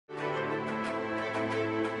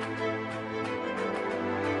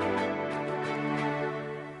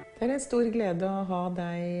Det en stor glede å ha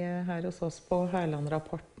deg her hos oss på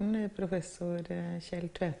Herlandrapporten, professor Kjell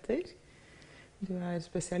Tveter. Du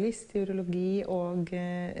spesialist i urologi og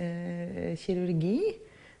kirurgi,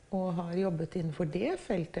 og har jobbet innenfor det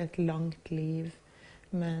feltet et langt liv.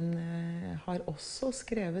 Men har også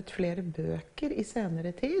skrevet flere bøker i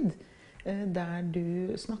senere tid, der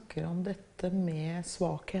du snakker om dette med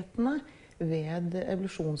svakhetene ved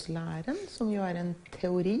evolusjonslæren, som jo en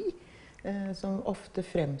teori, som ofte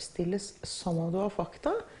fremstilles som om det var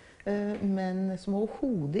fakta, men som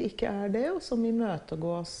overhodet ikke det, og som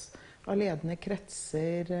imøtegås av ledende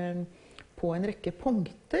kretser på en rekke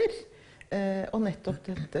punkter. Og nettopp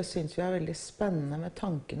dette synes vi veldig spennende med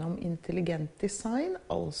tanken om intelligent design,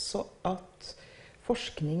 altså at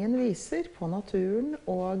forskningen viser på naturen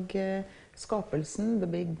og skapelsen, the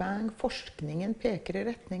big bang, forskningen peker i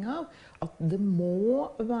retning av at det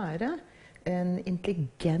må være en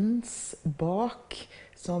intelligens bak,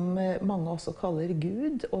 som mange også kaller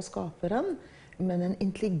Gud og skaperen, men en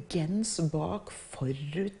intelligens bak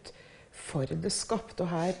forut for det skapte. Og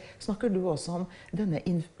her snakker du også om denne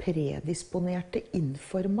predisponerte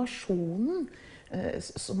informasjonen,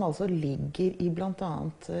 som altså ligger i blant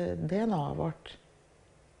annet DNA-et vårt.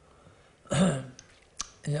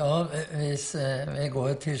 Ja, hvis vi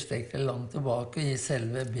går tilstrekkelig langt tilbake i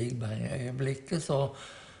selve Big Bang-øyeblikket,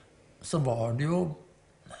 så var det jo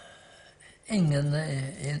ingen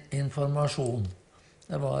informasjon.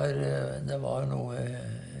 Det var noe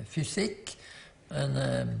fysikk, men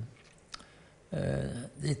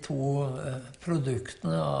de to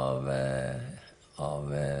produktene av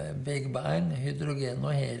Big Bang, hydrogen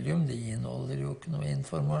og helium, de inneholder jo ikke noe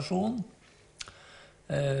informasjon.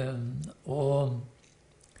 Og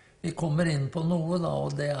vi kommer inn på noe da,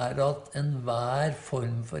 og det at enhver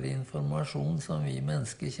form for informasjon som vi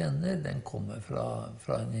mennesker kjenner, den kommer fra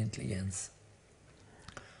en intelligens.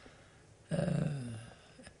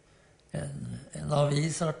 En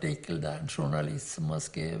avisartikkel, det en journalist som har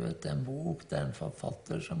skrevet, en bok, det en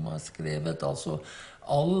forfatter som har skrevet. Altså,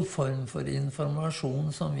 all form for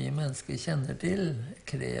informasjon som vi mennesker kjenner til,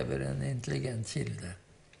 krever en intelligent kilde.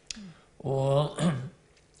 Og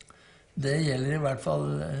det gjelder i hvert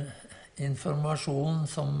fall informasjon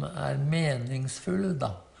som meningsfull,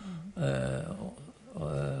 da.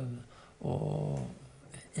 Og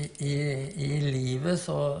i livet,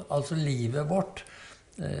 altså livet vårt,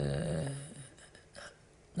 det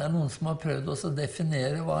noen som har prøvd å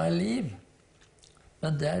definere hva liv.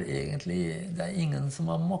 Men det egentlig ingen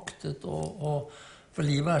som har maktet for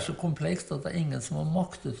livet så komplekst at det ingen som har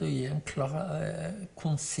maktet å gi en klar,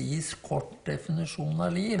 konsis, kort definisjon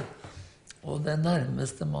av liv. Og det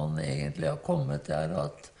nærmeste man egentlig har kommet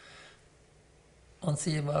at man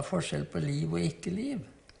sier hva forskjell på liv og ikke-liv.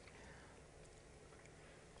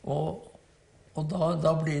 Og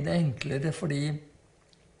da blir det enklere, fordi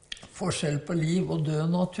forskjell på liv og død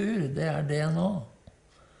natur, det DNA.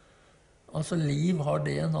 Altså liv har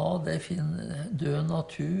DNA, død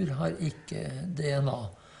natur har ikke DNA.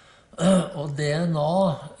 Og DNA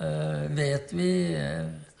vet vi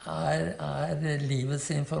livets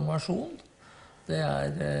informasjon.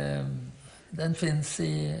 Den finnes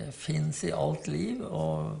i alt liv,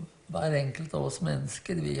 og hver enkelt av oss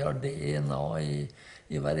mennesker, vi har DNA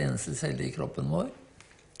i hver eneste celle i kroppen vår.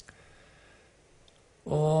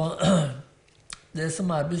 Og det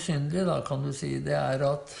som besynderlig, da, kan du si, det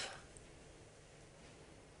at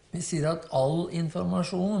vi sier at all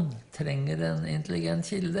informasjon trenger en intelligent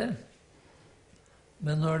kilde.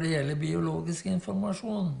 Men når det gjelder biologisk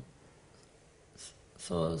informasjon,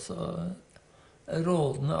 så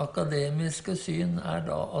rådende akademiske syn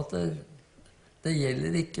da at det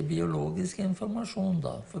gjelder ikke biologisk informasjon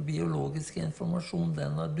da, for biologisk informasjon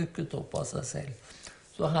den har dukket opp av seg selv.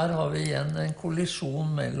 Så her har vi igjen en kollisjon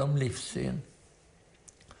mellom livssyn.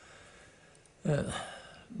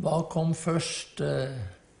 Hva kom først?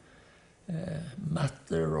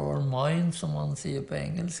 Matter or mind, som man sier på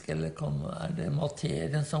engelsk, eller det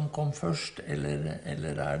materien som kom først, eller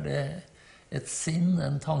det et sinn,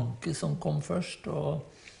 en tanke som kom først? Og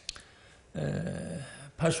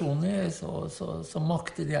personlig så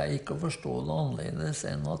makter jeg ikke å forstå det annerledes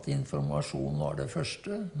enn at informasjon var det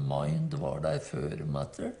første, mind var der før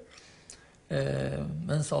matter,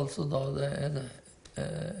 mens altså da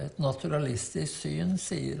et naturalistisk syn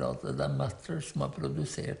sier at det matter som har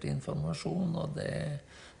produsert informasjon, og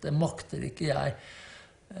det makter ikke jeg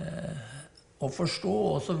å forstå,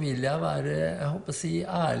 og så vil jeg være, jeg håper å si,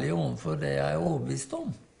 ærlig overfor det jeg overbevist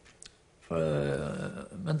om.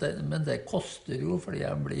 Men det koster jo, fordi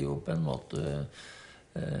jeg blir jo på en måte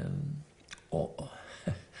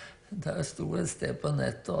Det sto et sted på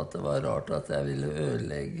nettet at det var rart at jeg ville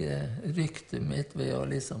ødelegge ryktet mitt ved å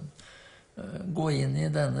liksom gå inn i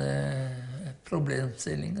denne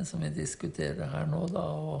problemstillingen som vi diskuterer her nå, da,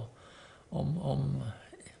 og om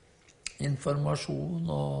informasjon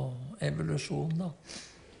og evolusjon, da.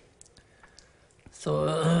 Så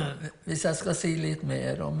hvis jeg skal si litt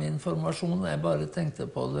mer om informasjon, jeg bare tenkte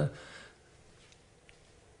på det.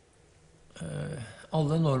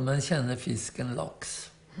 Alle nordmenn kjenner fisken laks.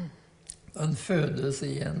 Den fødes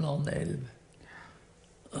i en eller annen elv.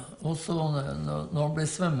 Og så når den blir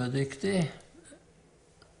svømmedyktig,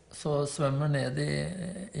 så svømmer ned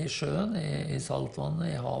i sjøen, i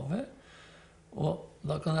saltvannet, i havet. Og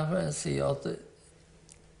da kan jeg si at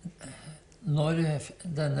når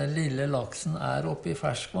denne lille laksen er oppe i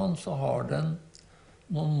ferskvann, så har den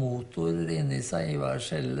noen motorer inni seg i hver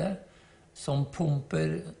celle som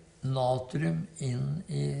pumper natrium inn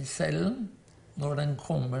i cellen. Når den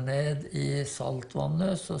kommer ned i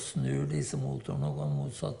saltvannet, så snur disse motorene og går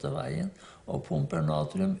motsatte veien og pumper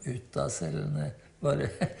natrium ut av cellene. Bare,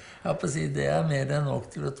 jeg på å si, det er mer enn nok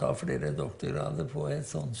til å ta flere doktorgrader på et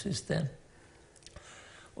sånt system.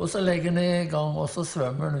 Og så legger den i gang, og så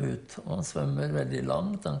svømmer den ut. Og den svømmer veldig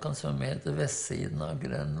langt. Den kan svømme helt til vestsiden av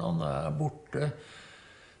Grønland og er borte.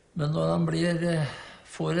 Men når den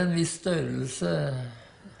får en viss størrelse,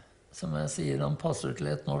 som jeg sier, han passer til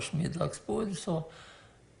et norsk middagsbord, så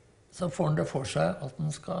får den det for seg at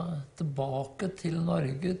den skal tilbake til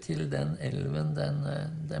Norge, til den elven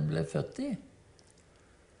den ble født i.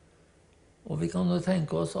 Og vi kan jo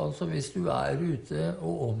tenke oss, altså, hvis du er ute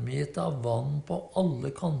og omgitt av vann på alle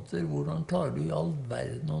kanter, hvordan klarer du i all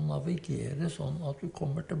verden å navigere sånn at du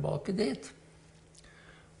kommer tilbake dit?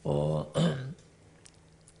 Og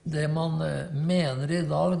det man mener i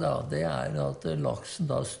dag, da, det er at laksen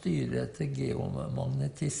da styrer etter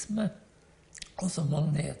geomagnetisme, altså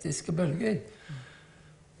magnetiske bølger.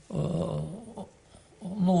 Og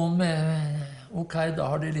noen med, ok, da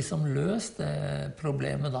har de liksom løst det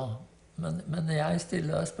problemet da. Men jeg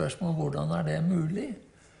stiller deg spørsmål, hvordan er det mulig?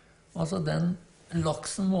 Altså, den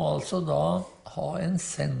laksen må altså da ha en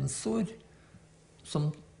sensor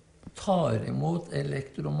som tar imot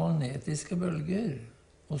elektromagnetiske bølger,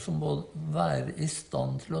 og som må være i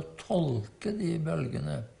stand til å tolke de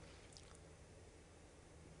bølgene,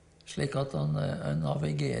 slik at han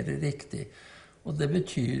navigerer riktig. Og det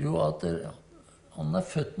betyr jo at han er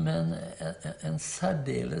født med en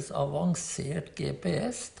særdeles avansert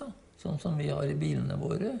GPS, da. Sånn som vi har i bilene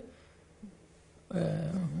våre.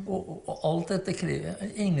 Og alt dette krever,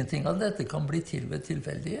 ingenting av dette kan bli til ved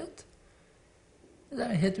tilfeldighet. Det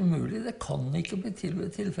er helt umulig, det kan ikke bli til ved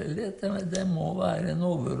tilfeldighet. Det må være en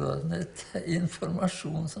overordnet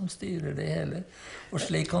informasjon som styrer det hele. Og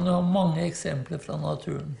slik kan du ha mange eksempler fra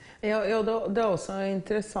naturen. Ja, det er også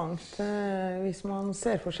interessant hvis man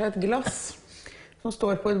ser for seg et glass som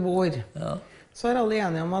står på et bord. Ja. Så er alle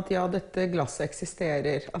enige om at ja, dette glasset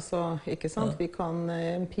eksisterer. Altså, ikke sant? Ja. Vi kan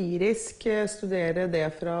empirisk studere det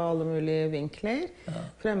fra alle mulige vinkler,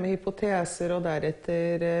 fremme hypoteser og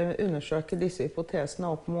deretter undersøke disse hypotesene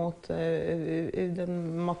opp mot den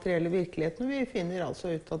materielle virkeligheten. Vi finner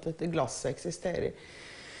altså ut at dette glasset eksisterer.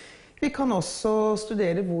 Vi kan også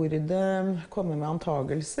studere hvor det kommer med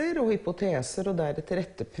antagelser og hypoteser, og deretter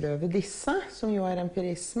etterprøve disse, som jo er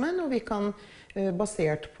empirismen, og vi kan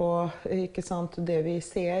basert på, ikke sant, det vi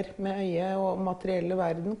ser med øyet og materielle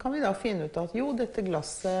verden, kan vi da finne ut at jo, dette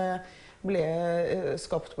glasset ble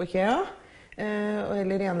skapt på IKEA,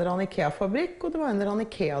 eller i en eller annen IKEA-fabrikk, og det var en eller annen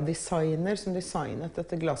IKEA-designer som designet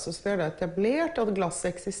dette glasset. Så vi har da etablert at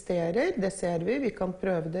glasset eksisterer, det ser vi kan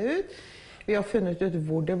prøve det ut. Vi har funnet ut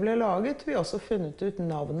hvor det ble laget, vi har også funnet ut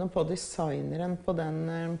navnet på designeren på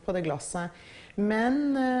det glasset.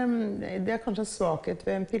 Men det er kanskje en svakhet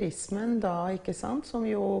ved empirismen da, ikke sant, som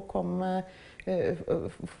jo kom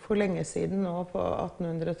for lenge siden nå, på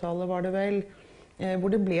 1800-tallet var det vel,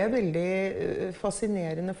 hvor det ble veldig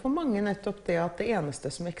fascinerende for mange nettopp det at det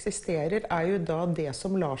eneste som eksisterer er jo da det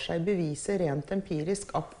som lar seg bevise rent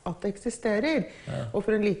empirisk at det eksisterer. Ja. Og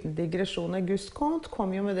for en liten digresjon, Auguste Comte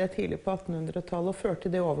kom jo med det tidlig på 1800-tallet og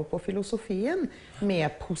førte det over på filosofien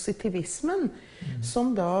med positivismen,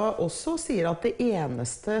 som da også sier at det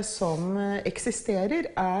eneste som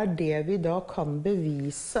eksisterer er det vi da kan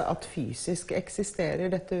bevise at fysisk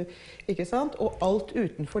eksisterer, dette, ikke sant? Og alt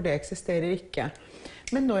utenfor det eksisterer ikke.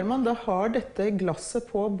 Men når man da har dette glasset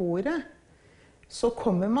på bordet, så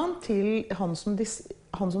kommer man til han som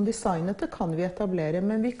designet det, kan vi etablere,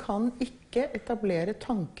 men vi kan ikke etablere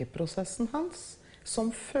tankeprosessen hans, som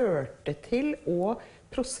førte til, og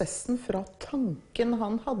prosessen fra tanken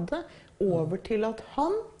han hadde, over til at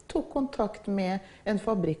han tok kontakt med en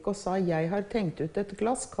fabrikk og sa «Jeg har tenkt ut et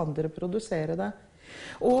glass, kan dere produsere det?»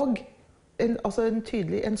 Og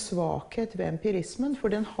en svakhet ved empirismen, for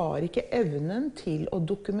den har ikke evnen til å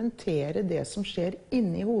dokumentere det som skjer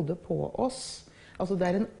inni hodet på oss. Altså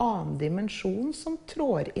det en annen dimensjon som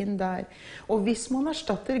trår inn der. Og hvis man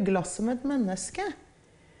erstatter glasset med et menneske,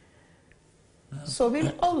 så vil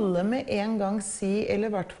alle med en gang si, eller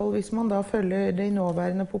i hvert fall hvis man da følger de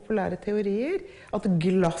nåværende populære teorier, at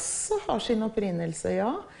glasset har sin opprinnelse,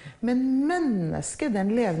 ja, men mennesket,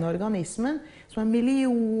 den levende organismen, som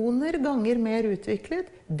millioner ganger mer utviklet,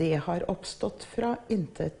 det har oppstått fra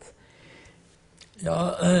intet.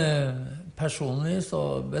 Ja, personlig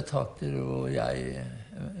så betrakter jo jeg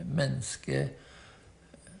mennesket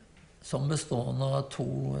som bestående av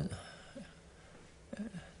to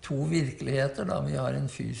virkeligheter. Da. Vi har en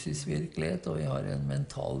fysisk virkelighet, og vi har en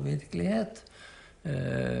mental virkelighet.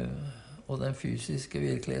 Og den fysiske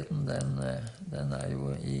virkeligheten, den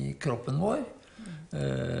jo i kroppen vår.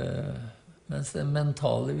 Mens den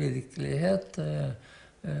mentale virkelighet,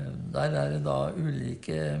 der det da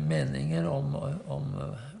ulike meninger om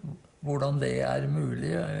hvordan det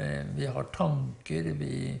mulig. Vi har tanker,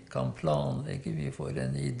 vi kan planlegge, vi får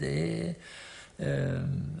en idé.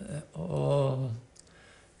 Og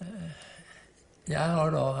jeg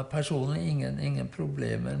har da personlig ingen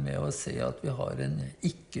problemer med å se at vi har en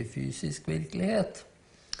ikke-fysisk virkelighet.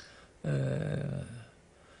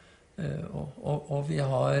 Og vi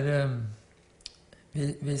har,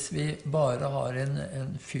 hvis vi bare har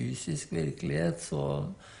en fysisk virkelighet,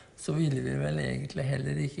 så ville vi vel egentlig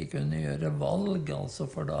heller ikke kunne gjøre valg, altså,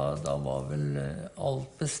 for da var vel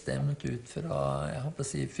alt bestemt ut fra, jeg håper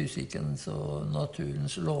å si, fysikkens og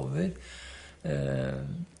naturens lover.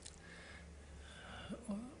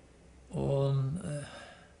 Og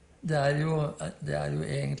det jo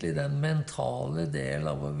egentlig den mentale del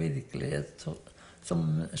av vår virkelighet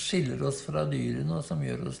som skiller oss fra dyrene og som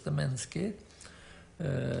gjør oss til mennesker.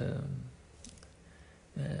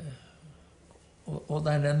 Og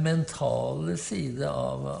det den mentale side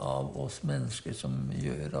av oss mennesker som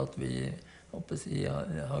gjør at vi håper å si,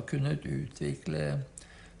 har kunnet utvikle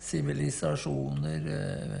sivilisasjoner,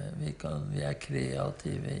 vi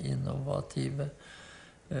kreative, innovative,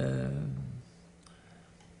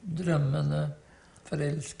 drømmende,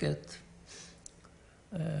 forelsket.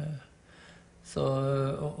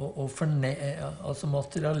 Altså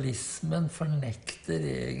materialismen fornekter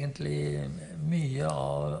egentlig mye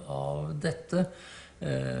av dette.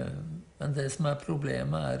 Men det som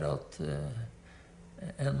problemet at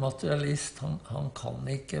en materialist, han kan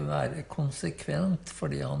ikke være konsekvent,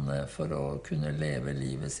 fordi for å kunne leve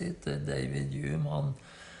livet sitt, David Hume,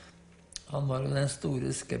 han var jo den store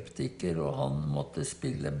skeptiker, og han måtte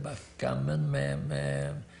spille backgammon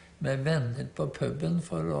med venner på puben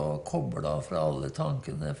for å koble av fra alle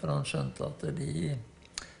tankene, for han skjønte at de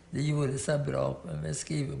gjorde seg bra ved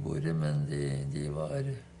skrivebordet, men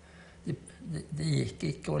det gikk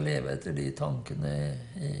ikke å leve etter de tankene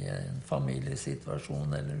i en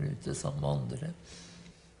familiesituasjon eller ute sammen med andre.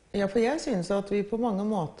 Ja, for jeg synes at vi på mange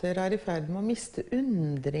måter i ferd med å miste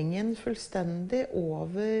undringen fullstendig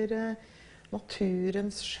over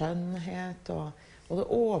naturens skjønnhet og det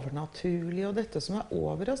overnaturlige og dette som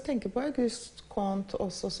over oss. Tenker på Auguste Comte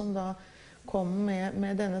også, som da kom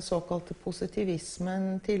med denne såkalte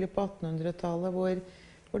positivismen tidlig på 1800-tallet, hvor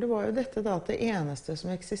det var jo dette da, at det eneste som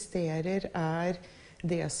eksisterer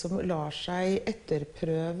det som lar seg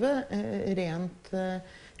etterprøve rent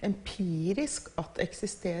empirisk at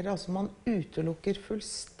eksisterer. Altså man utelukker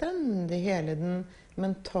fullstendig hele den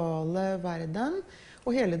mentale verden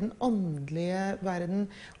og hele den åndelige verden.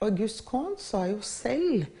 Auguste Comte sa jo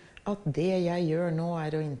selv at det jeg gjør nå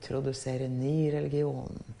å introdusere en ny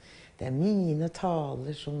religion. Det mine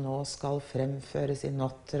taler som nå skal fremføres i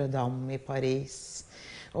Notre-Dame i Paris.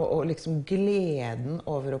 Og liksom gleden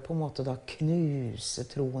over å på en måte da knuse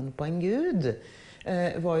troen på en Gud,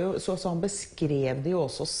 var jo, så han beskrev det jo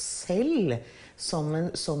også selv som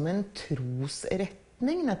en trosretning,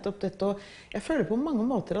 nettopp dette. Og jeg føler på mange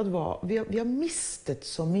måter at vi har mistet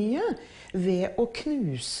så mye ved å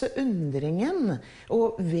knuse undringen,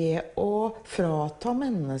 og ved å frata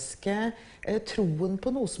mennesket troen på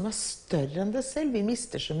noe som større enn det selv. Vi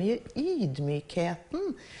mister så mye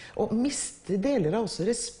ydmykheten, og mister deler av også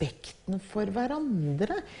respekten for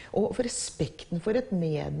hverandre, og for respekten for et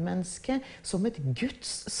medmenneske som et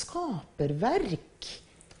Guds skaperverk.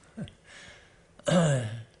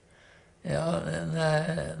 Ja,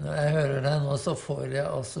 når jeg hører deg nå, så får jeg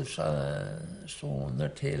assosiasjoner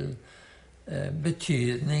til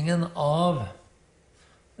betydningen av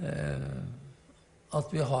at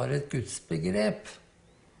vi har et gudsbegrep.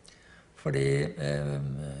 Fordi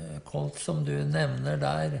Colt, som du nevner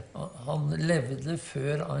der, han levde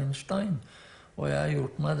før Einstein. Og jeg har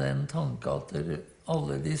gjort meg den tanke at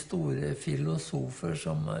alle de store filosofer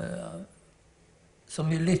som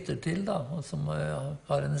vi lytter til, da, og som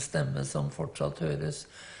har en stemme som fortsatt høres,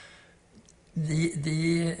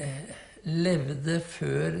 de levde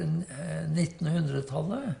før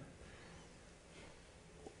 1900-tallet.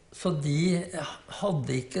 Så de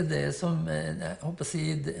hadde ikke det som, jeg håper å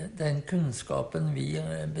si, den kunnskapen vi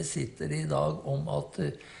besitter i dag om at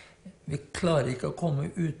vi klarer ikke å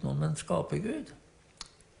komme utenom en skapergud.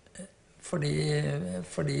 Fordi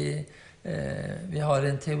vi har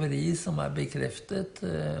en teori som bekreftet,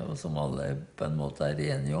 og som alle på en måte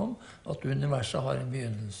enige om, at universet har en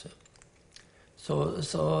begynnelse.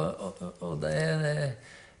 Og det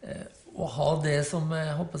å ha det som,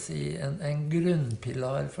 jeg håper å si, en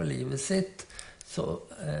grunnpilar for livet sitt, så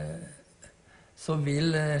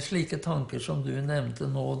vil slike tanker som du nevnte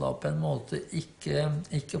nå da på en måte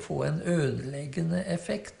ikke få en ødeleggende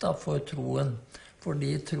effekt da, for troen.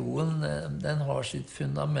 Fordi troen, den har sitt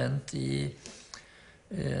fundament i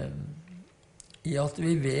at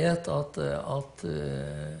vi vet at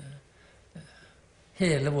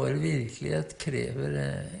hele vår virkelighet krever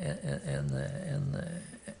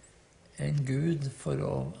en Gud for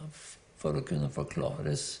å kunne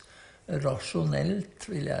forklares rasjonelt,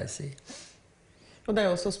 vil jeg si. Og det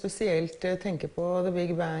også spesielt å tenke på The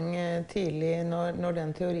Big Bang tidlig, når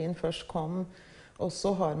den teorien først kom. Og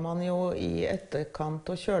så har man jo i etterkant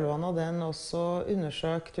og kjølvann av den også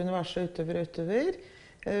undersøkt universet utover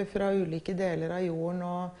fra ulike deler av jorden.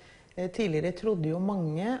 Og tidligere trodde jo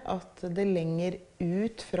mange at det lenger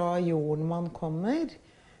ut fra jorden man kommer,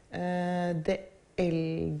 det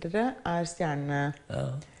eldre stjernene.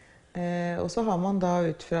 Ja. Og så har man da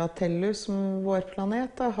ut fra Tellus, som vår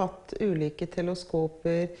planet, hatt ulike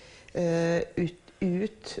teleskoper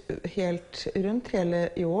ut helt rundt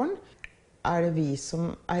hele jorden. Det vi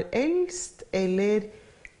som eldst, eller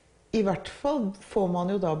i hvert fall får man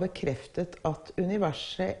jo da bekreftet at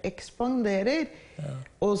universet ekspanderer. Ja.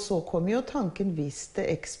 Og så kommer jo tanken, hvis det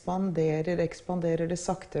ekspanderer det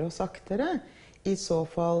saktere og saktere, i så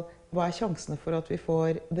fall, hva sjansene for at vi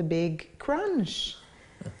får the big crunch?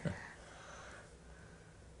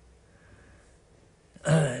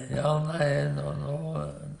 Ja, nei,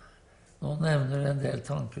 nå nevner du en del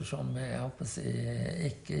tanker som jeg håper å si,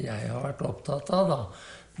 ikke jeg har vært opptatt av, da.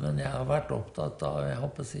 Men jeg har vært opptatt av, jeg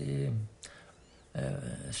håper å si,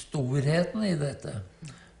 storheten i dette.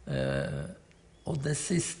 Og det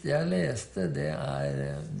siste jeg leste, det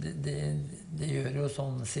gjør jo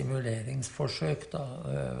sånn simuleringsforsøk da,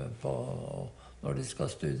 når de skal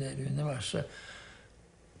studere universet.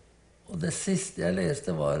 Og det siste jeg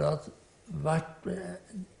leste var at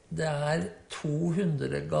det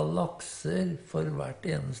 200 galakser for hvert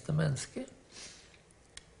eneste menneske.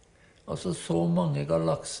 Altså så mange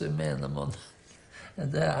galakser mener man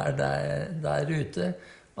det der ute,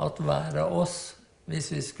 at hver av oss,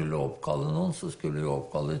 hvis vi skulle oppkalle noen, så skulle vi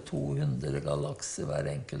oppkalle 200 galakser hver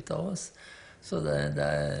enkelt av oss. Så jeg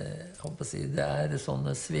håper å si, det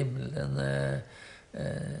sånne svimlende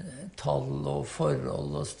tall og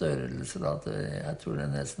forhold og størrelser at jeg tror det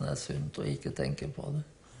nesten sunt å ikke tenke på det.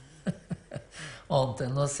 Annet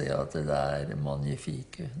enn å se at det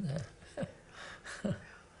magnifike.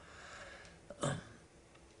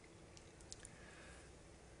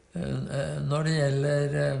 Når det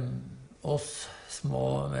gjelder oss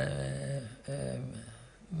små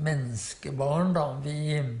menneskebarn, da,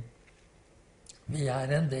 vi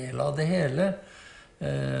en del av det hele.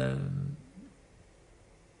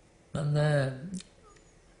 Men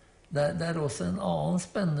det også en annen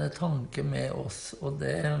spennende tanke med oss, og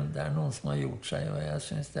det noen som har gjort seg, og jeg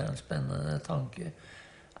synes det en spennende tanke.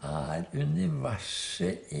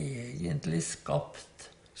 Universet egentlig skapt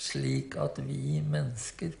slik at vi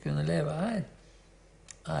mennesker kunne leve her?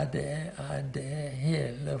 Det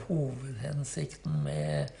hele hovedhensikten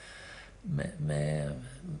med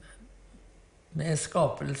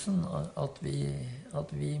skapelsen, at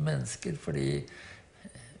vi mennesker, fordi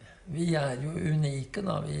vi jo unike,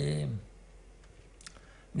 da.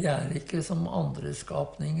 Vi ikke som andre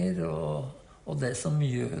skapninger, og det som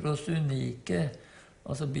gjør oss unike,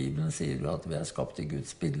 altså Bibelen sier jo at vi skapt i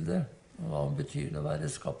Guds bilde. Hva betyr det å være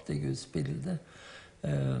skapt i Guds bilde?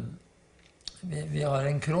 Vi har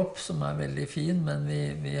en kropp som veldig fin, men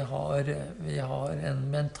vi har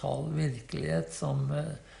en mental virkelighet som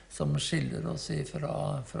skiller oss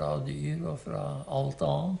fra dyr og fra alt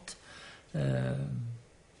annet.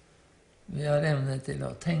 Vi har evne til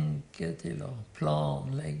å tenke, til å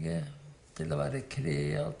planlegge, til å være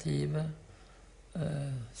kreative,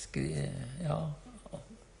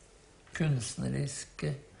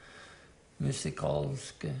 kunstneriske,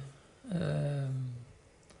 musikalske.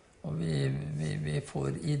 Og vi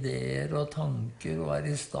får ideer og tanker og er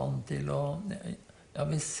i stand til å... Ja,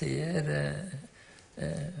 vi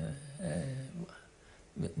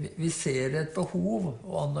ser et behov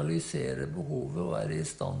og analyserer behovet og er i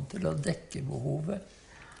stand til å dekke behovet.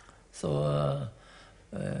 Så,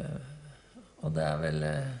 og det er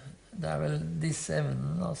vel disse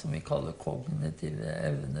evnene da, som vi kaller kognitive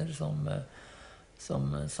evner, som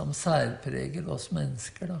særpreger oss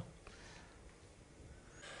mennesker, da.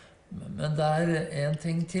 Men det er en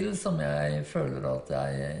ting til som jeg føler at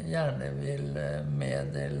jeg gjerne vil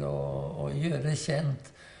meddele og gjøre kjent.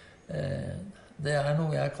 Det er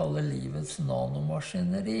noe jeg kaller livets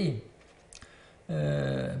nanomaskineri.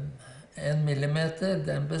 1 millimeter,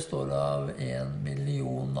 den består av 1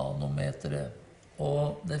 million nanometere.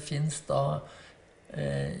 Og det finnes da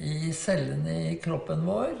i cellene i kroppen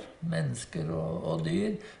vår, mennesker og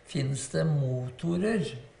dyr, finnes det motorer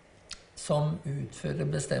som utfører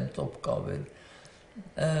bestemte oppgaver.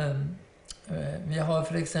 Vi har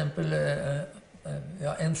for eksempel,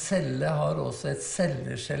 en celle har også et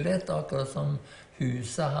celleskjelett, akkurat som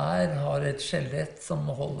huset her har et skjelett som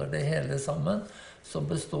holder det hele sammen, så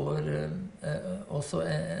består også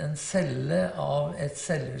en celle av et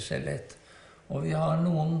celleskjelett. Og vi har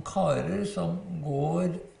noen karer som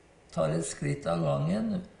tar et skritt av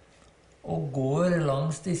gangen, og går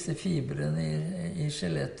langs disse fibrene i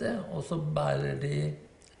skjelettet, og så bærer de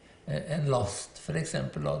en last. For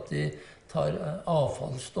eksempel at de tar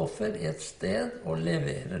avfallsstoffer et sted og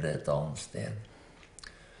leverer det et annet sted.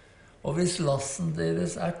 Og hvis lasten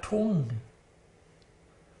deres er tung,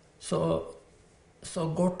 så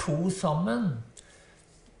går 2 sammen.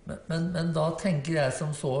 Men da tenker jeg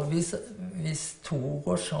som så, hvis 2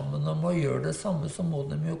 går sammen og må gjøre det samme, så må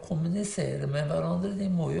de jo kommunisere med hverandre. De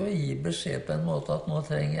må jo gi beskjed på en måte at nå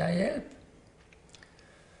trenger jeg hjelp.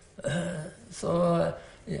 Så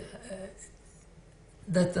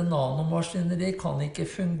dette nanomaskineri kan ikke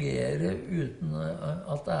fungere uten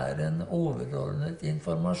at det er en overordnet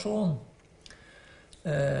informasjon.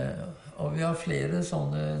 Og vi har flere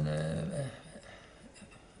sånne...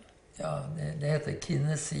 Ja, det heter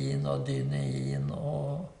kinesin og dynein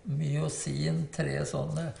og myosin, 3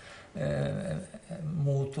 sånne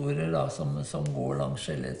motorer da, som går langs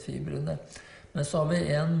skjelettfibrene. Men så har vi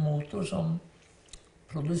en motor som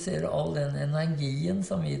produserer all den energien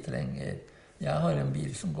som vi trenger. Jeg har en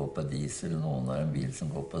bil som går på diesel, noen har en bil som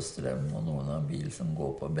går på strøm, og noen har en bil som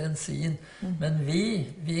går på bensin. Men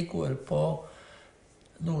vi går på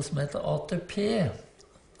noe som heter ATP,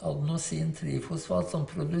 adenosin-trifosfat, som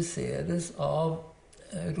produseres av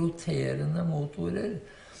roterende motorer.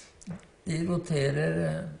 De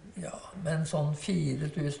roterer med en sånn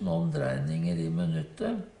 4000 omdreininger i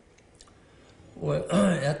minuttet. Og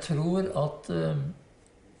jeg tror at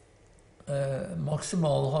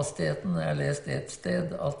maksimalhastigheten, jeg har lest et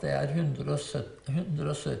sted, at det er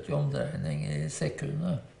 170 omdreininger i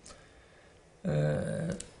sekundet.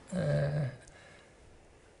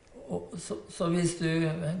 Så hvis du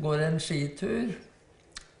går en skitur,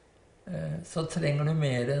 så trenger du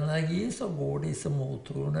mer energi, så går disse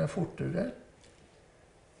motorene fortere.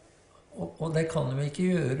 Og det kan de ikke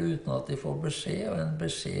gjøre uten at de får beskjed, og en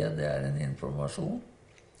beskjed det er en informasjon.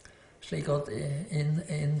 Slik at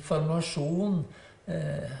informasjon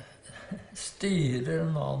styrer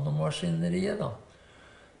nanomaskineriet da.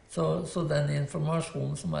 Så den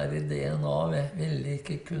informasjonen som er i DNA ville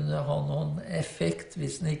ikke kunne ha noen effekt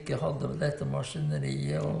hvis den ikke hadde dette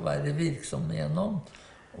maskineriet å være virksom gjennom.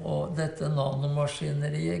 Og dette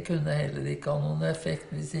nanomaskineriet kunne heller ikke ha noen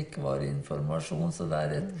effekt hvis det ikke var informasjon, så det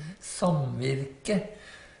er et samvirke.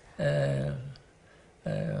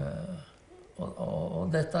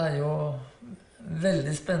 Og dette er jo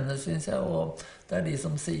veldig spennende, synes jeg, og det er de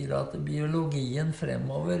som sier at biologien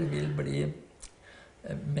fremover vil bli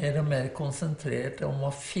mer og mer konsentrert om å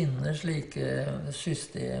finne slike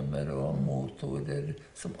systemer og motorer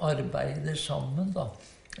som arbeider sammen, da.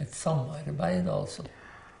 Et samarbeid, altså.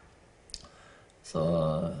 Så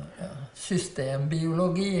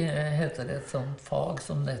systembiologi heter et sånt fag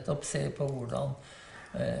som nettopp ser på hvordan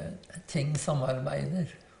ting samarbeider.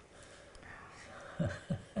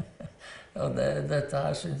 Ja, dette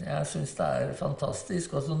her, jeg synes det er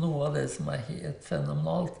fantastisk. Også noe av det som er helt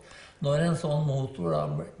fenomenalt. Når en sånn motor da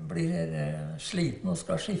blir sliten og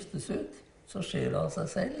skal skiftes ut, så skjer det av seg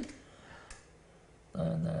selv.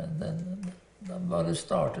 Da bare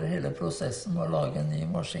starter hele prosessen med å lage en ny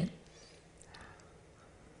maskin.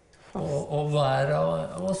 Og hver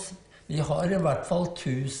av oss, Vi har i hvert fall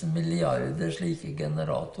 1000 milliarder slike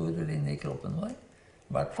generatorer inne i kroppen vår.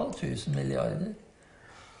 I hvert fall 1000 milliarder.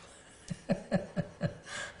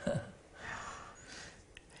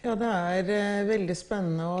 Ja, det er veldig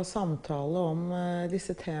spennende å samtale om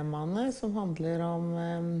disse temaene som handler om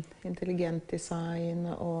intelligent design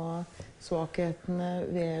og svakhetene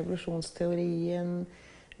ved evolusjonsteorien,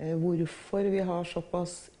 hvorfor vi har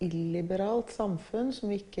såpass illiberalt samfunn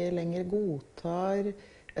som ikke lenger godtar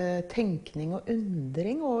tenkning og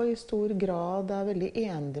undring, og i stor grad er veldig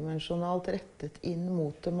endimensjonalt rettet inn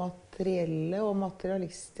mot det materielle og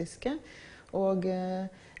materialistiske. Og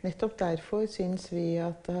nettopp derfor synes vi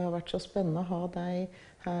at det har vært så spennende å ha deg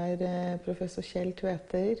her, professor Kjell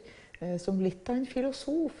Tveter, som litt av en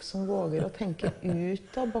filosof som våger å tenke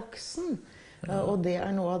ut av boksen. Og det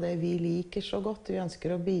er noe av det vi liker så godt. Vi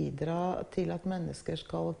ønsker å bidra til at mennesker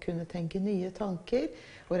skal kunne tenke nye tanker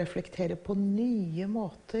og reflektere på nye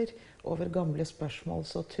måter over gamle spørsmål.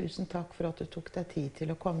 Så tusen takk for at du tok deg tid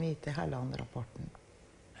til å komme hit til Herlandrapporten.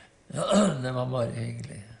 Ja, det var bare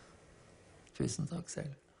hyggelig. Tusen takk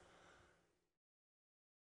selv.